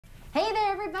Hey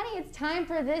there, everybody. It's time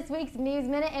for this week's Muse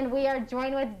Minute, and we are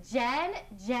joined with Jen.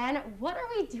 Jen, what are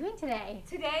we doing today?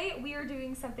 Today, we are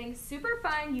doing something super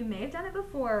fun. You may have done it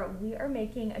before. We are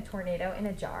making a tornado in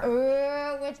a jar.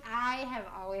 Ooh, which I have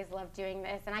always loved doing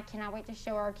this, and I cannot wait to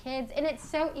show our kids. And it's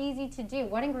so easy to do.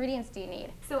 What ingredients do you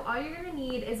need? So all you're going to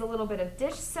need is a little bit of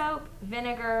dish soap,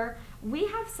 vinegar. We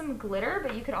have some glitter,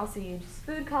 but you could also use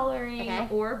food coloring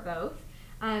or both.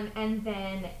 And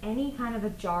then any kind of a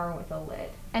jar with a lid.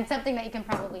 And something that you can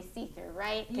probably see through,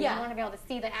 right? Because Yeah. you want to be able to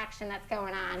see the action that's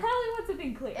going on. Probably want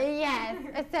something clear. Yes.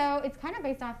 So it's kind of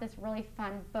based off this really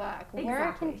fun book. Exactly.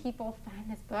 Where can people find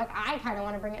this book? I kind of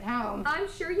want to bring it home. I'm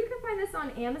sure you can find this on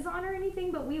Amazon or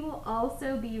anything, but we will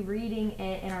also be reading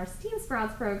it in our Steam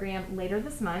Sprouts program later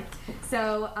this month.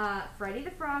 So Freddy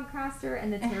the Frogcaster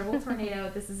and the Terrible Tornado,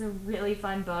 this is a really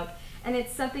fun book. And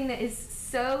it's something that is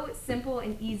so simple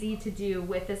and easy to do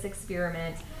with this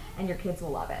experiment, and your kids will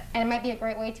love it. And it might be a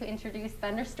great way to introduce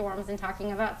thunderstorms and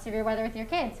talking about severe weather with your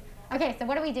kids. Okay, so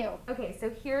what do we do? Okay, so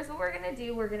here's what we're gonna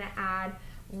do. We're gonna add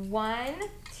 1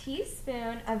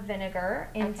 teaspoon of vinegar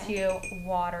into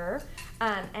water.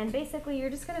 And basically you're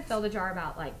just gonna fill the jar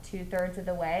about like 2/3 of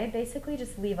the way. Basically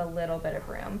just leave a little bit of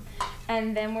room.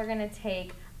 And then we're gonna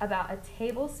take about a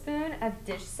tablespoon of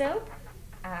dish soap.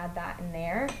 Add that in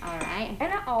there. All right.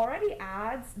 And it already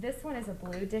adds, this one is a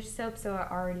blue dish soap, so it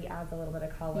already adds a little bit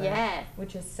of color. Yes.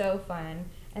 Which is so fun.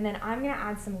 And then I'm gonna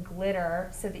add some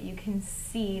glitter so that you can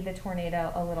see the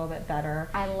tornado a little bit better.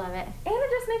 I love it. And it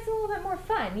just makes it a little bit more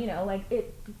fun, you know, like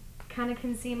it kind of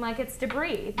can seem like it's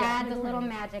debris. Add a little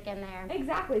magic in there.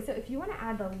 Exactly, so if you wanna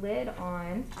add the lid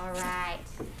on. All right.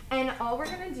 And all we're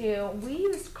gonna do, we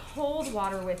used cold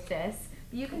water with this.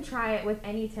 You can try it with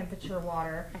any temperature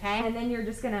water. Okay. And then you're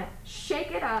just gonna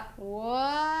shake it up. Whoa!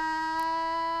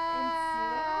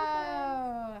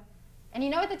 And you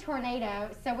know with the tornado,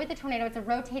 so with the tornado, it's a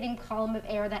rotating column of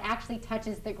air that actually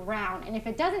touches the ground. And if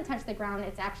it doesn't touch the ground,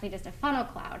 it's actually just a funnel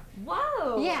cloud.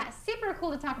 Whoa! Yeah, super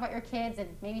cool to talk about your kids and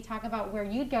maybe talk about where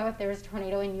you'd go if there was a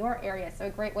tornado in your area. So a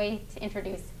great way to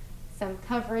introduce some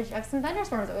coverage of some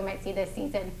thunderstorms that we might see this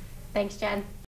season. Thanks, Jen.